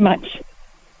 Thank you so much.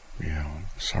 Yeah, I'm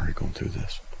sorry going through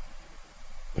this,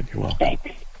 but you're welcome.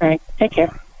 Thanks. All right. Take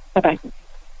care. Right. Bye-bye.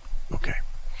 Okay.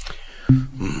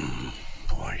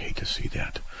 Boy, I hate to see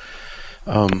that.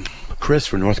 Chris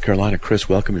from North Carolina. Chris,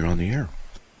 welcome. You're on the air.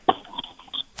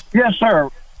 Yes, sir.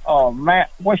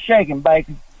 Matt, what's shaking,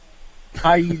 bacon?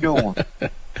 How you doing?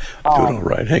 Doing all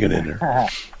right. Hanging in there.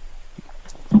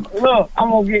 Look, I'm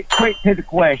going to get quick to the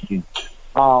question.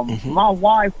 My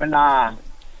wife and I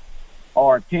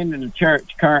are attending a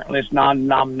church currently. It's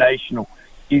non-denominational.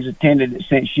 She's attended it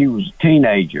since she was a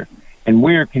teenager. And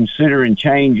we're considering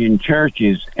changing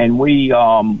churches. And we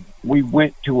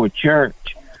went to a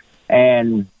church,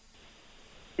 and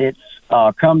it's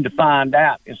come to find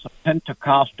out it's a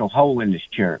Pentecostal holiness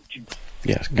church.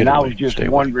 Yes, and I was just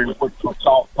wondering what your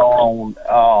thoughts are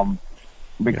on,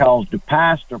 because the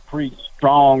pastor preached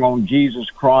strong on Jesus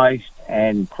Christ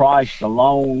and Christ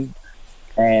alone,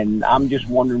 and I'm just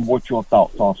wondering what your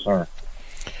thoughts are, sir.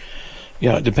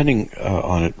 Yeah, depending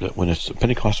on it, when it's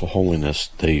Pentecostal holiness,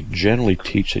 they generally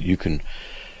teach that you can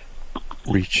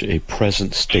reach a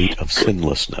present state of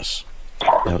sinlessness.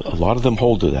 Now, a lot of them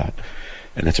hold to that,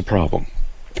 and that's a problem.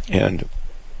 And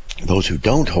those who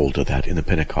don't hold to that in the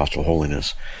Pentecostal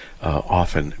holiness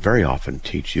very often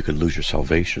teach you can lose your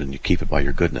salvation and you keep it by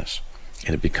your goodness.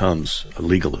 And it becomes a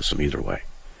legalism either way.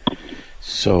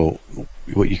 So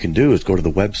what you can do is go to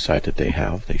the website that they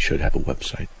have. They should have a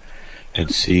website.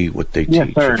 And see what they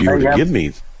teach. Sir, if you were to give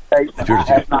me... I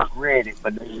have not read it,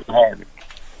 but they have it.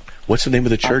 What's the name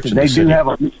of the church in the city? They do have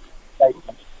a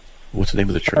statement. What's the name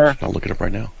of the church? Sir? I'll look it up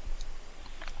right now.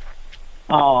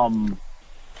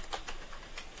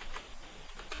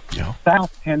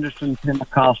 South Henderson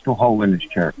Pentecostal Holiness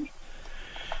Church.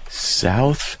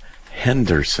 South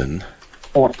Henderson?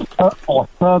 Or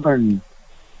Southern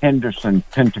Henderson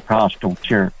Pentecostal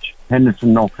Church,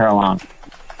 Henderson, North Carolina.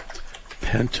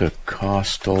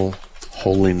 Pentecostal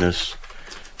Holiness.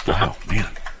 Wow, man.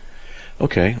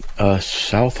 Okay,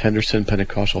 South Henderson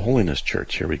Pentecostal Holiness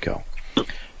Church. Here we go.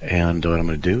 And what I'm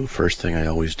going to do, first thing I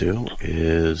always do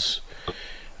is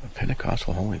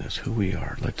Pentecostal Holiness, who we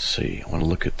are. Let's see. I want to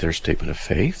look at their statement of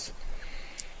faith.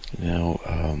 Now,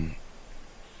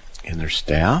 in their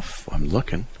staff, I'm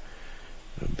looking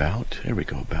here we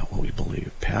go, about what we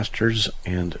believe. Pastors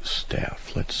and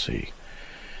staff. Let's see.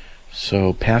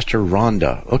 So, Pastor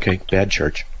Rhonda. Okay, bad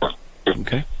church.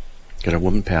 Okay. Got a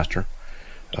woman pastor.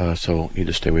 So, you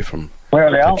just stay away from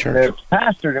that church. The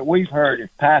pastor that we've heard is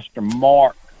Pastor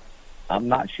Mark. I'm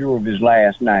not sure of his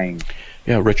last name.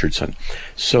 Yeah, Richardson.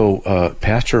 So,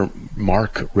 Pastor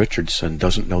Mark Richardson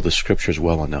doesn't know the scriptures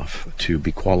well enough to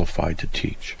be qualified to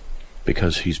teach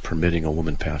because he's permitting a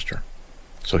woman pastor.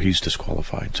 So, he's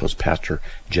disqualified. So, it's Pastor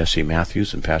Jesse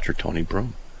Matthews and Pastor Tony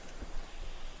Broom.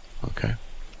 Okay.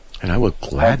 And I would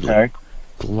gladly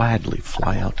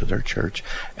fly out to their church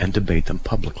and debate them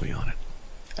publicly on it.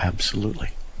 Absolutely.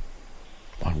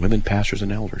 On women pastors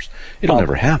and elders. It'll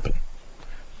never happen.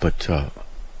 But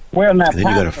well, now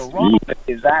Pastor Rhonda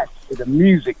is actually the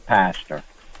music pastor.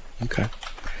 Okay.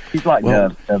 He's like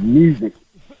the music.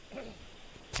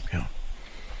 Yeah.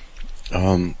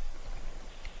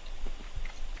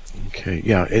 Okay.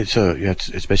 Yeah. It's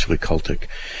basically cultic.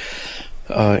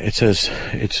 It says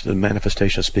it's the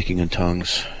manifestation of speaking in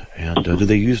tongues. And did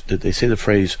they say the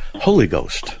phrase Holy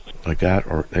Ghost like that?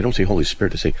 Or they don't say Holy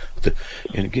Spirit, they say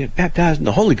and get baptized in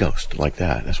the Holy Ghost like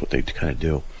that. That's what they kind of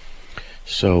do.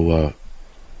 So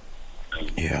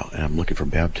and I'm looking for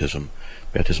baptism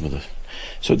of the.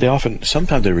 So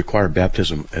sometimes they require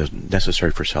baptism as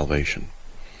necessary for salvation.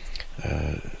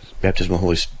 Baptism of the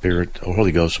Holy Spirit or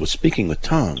Holy Ghost with speaking with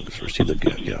tongues. Receive the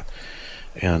gift,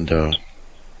 and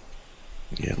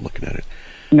looking at it.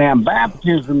 Now,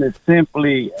 baptism is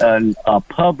simply a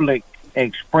public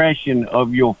expression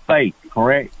of your faith,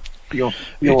 correct?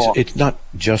 It's not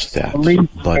just that,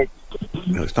 but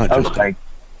it's not just that.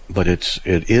 But it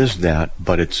is that,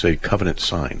 but it's a covenant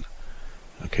sign.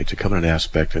 Okay, it's a covenant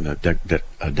aspect and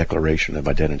a declaration of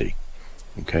identity.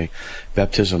 Okay,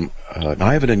 baptism. Now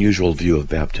I have an unusual view of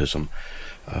baptism,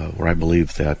 where I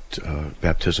believe that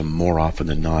baptism more often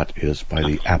than not is by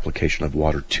the application of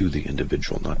water to the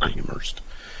individual, not being immersed.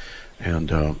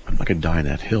 And I'm not going to die on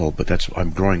that hill, but I'm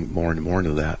growing more and more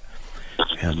into that.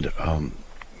 And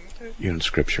in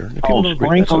Scripture,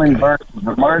 sprinkling versus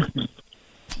immersion.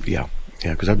 Yeah,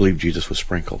 because I believe Jesus was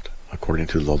sprinkled according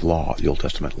to the law, the Old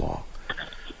Testament law.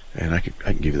 And I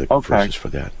can give you the verses for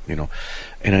that,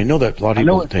 And I know that a lot of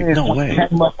people think, no way. He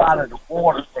came up out of the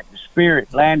water, that the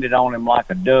Spirit landed on him like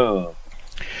a dove.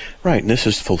 Right, and this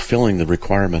is fulfilling the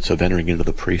requirements of entering into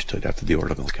the priesthood after the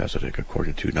order of Melchizedek,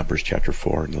 according to Numbers chapter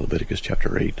 4 and Leviticus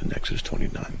chapter 8 and Exodus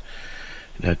 29.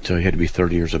 That he had to be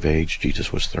 30 years of age.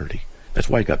 Jesus was 30. That's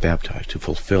why he got baptized, to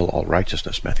fulfill all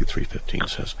righteousness, Matthew 3:15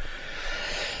 says.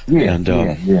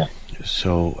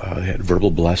 So he had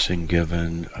verbal blessing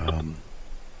given,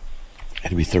 had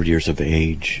to be 30 years of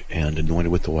age and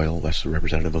anointed with oil. That's the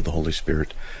representative of the Holy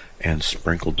Spirit, and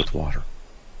sprinkled with water.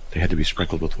 They had to be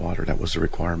sprinkled with water. That was the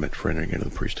requirement for entering into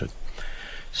the priesthood.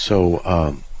 So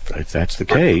if that's the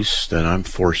case, then I'm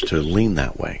forced to lean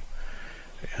that way,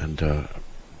 and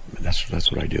that's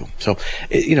what I do. So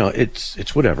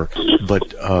it's whatever.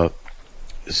 But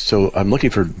so I'm looking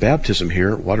for baptism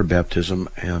here, water baptism,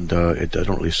 and I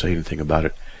don't really say anything about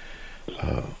it.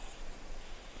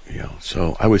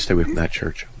 So I would stay away from that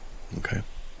church. Okay.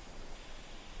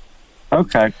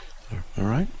 Okay. All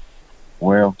right.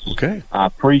 Well, okay. I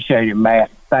appreciate it, Matt.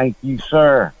 Thank you,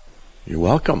 sir. You're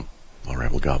welcome. All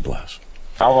right. Well, God bless.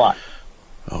 All right.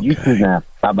 Okay. You too now.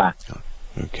 Bye-bye.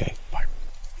 Okay. Bye.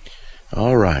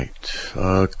 All right.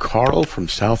 Carl from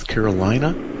South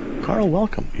Carolina. Carl,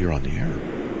 welcome. You're on the air.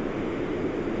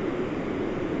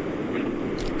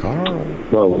 Carl.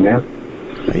 Hello, Matt.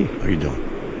 Hey, how you doing?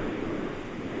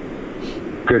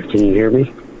 Good. Can you hear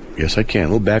me? Yes, I can. A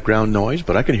little background noise,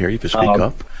 but I can hear you if you speak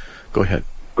up. Go ahead.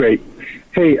 Great.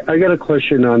 Hey, I got a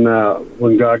question on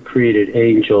when God created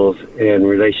angels in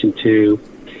relation to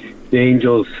the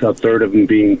angels, a third of them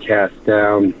being cast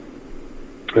down.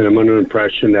 And I'm under the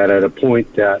impression that at a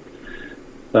point that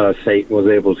Satan was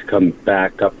able to come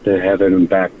back up to heaven and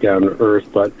back down to earth.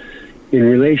 But in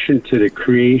relation to the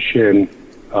creation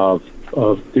of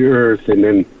the earth and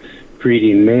then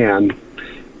creating man,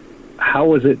 how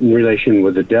was it in relation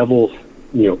with the devil,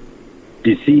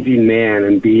 deceiving man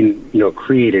and being,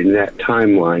 created in that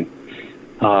timeline?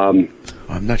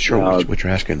 I'm not sure what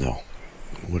you're asking, though.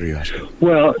 What are you asking?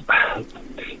 Well,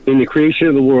 in the creation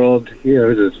of the world, I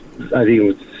think it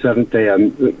was the seventh day,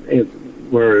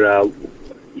 where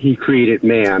he created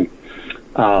man.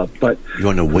 But you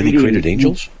want to know when he created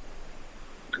angels?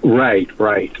 Right.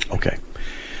 Okay.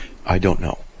 I don't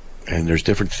know. And there's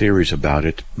different theories about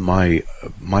it. My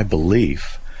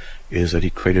belief is that he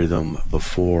created them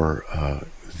before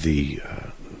the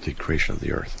creation of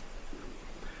the earth.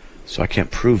 So I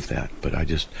can't prove that, but I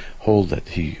just hold that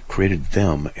he created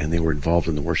them and they were involved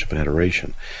in the worship and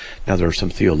adoration. Now, there are some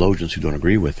theologians who don't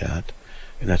agree with that,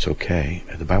 and that's okay.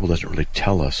 The Bible doesn't really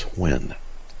tell us when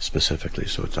specifically,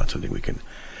 so it's not something we can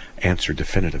answer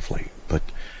definitively. But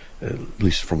at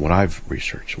least from what I've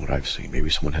researched, what I've seen, maybe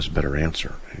someone has a better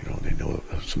answer. They know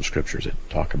some scriptures that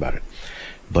talk about it.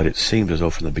 But it seemed as though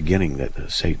from the beginning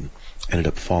that Satan ended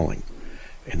up falling,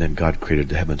 and then God created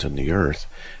the heavens and the earth,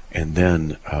 and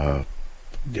then I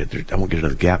won't get into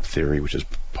the gap theory, which is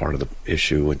part of the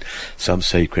issue. And some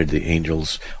say he created the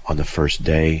angels on the first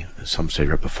day, some say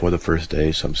right before the first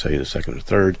day, some say the second or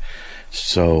third.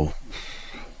 So,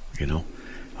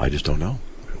 I just don't know.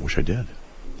 I wish I did.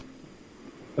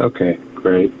 Okay,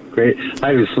 great.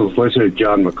 I was listening to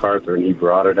John MacArthur, and he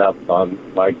brought it up on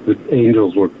the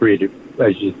angels were created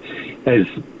as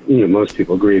most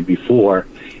people agreed before,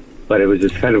 but it was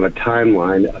just kind of a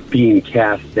timeline of being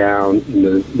cast down in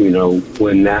the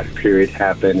when that period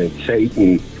happened and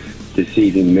Satan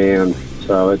deceiving man.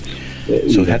 So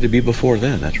it had to be before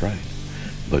then. That's right,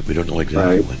 but we don't know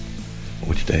exactly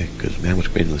which day, because man was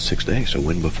created on the sixth day. So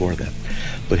when before that?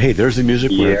 But hey, there's the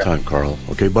music. We're out of time, Carl.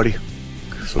 Okay, buddy.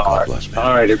 So God bless, man.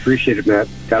 All right, I appreciate it, Matt.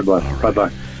 God bless. Right.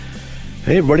 Bye-bye.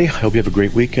 Hey, everybody. I hope you have a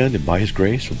great weekend, and by His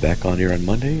grace, we're back on here on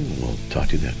Monday. We'll talk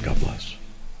to you then. God bless.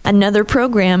 Another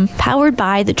program powered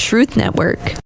by the Truth Network.